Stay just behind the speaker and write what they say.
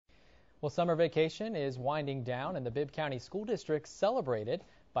Well, summer vacation is winding down, and the Bibb County School District celebrated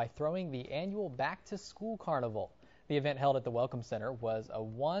by throwing the annual Back to School Carnival. The event held at the Welcome Center was a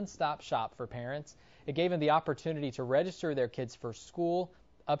one-stop shop for parents. It gave them the opportunity to register their kids for school,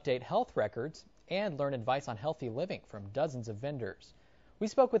 update health records, and learn advice on healthy living from dozens of vendors. We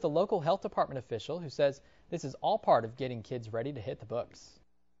spoke with a local health department official who says this is all part of getting kids ready to hit the books.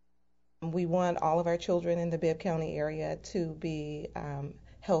 We want all of our children in the Bibb County area to be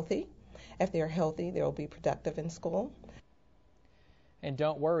healthy. If they're healthy, they'll be productive in school. And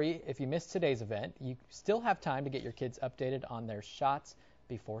don't worry, if you missed today's event, you still have time to get your kids updated on their shots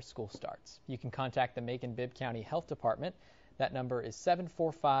before school starts. You can contact the Macon-Bibb County Health Department. That number is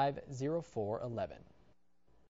 745-0411.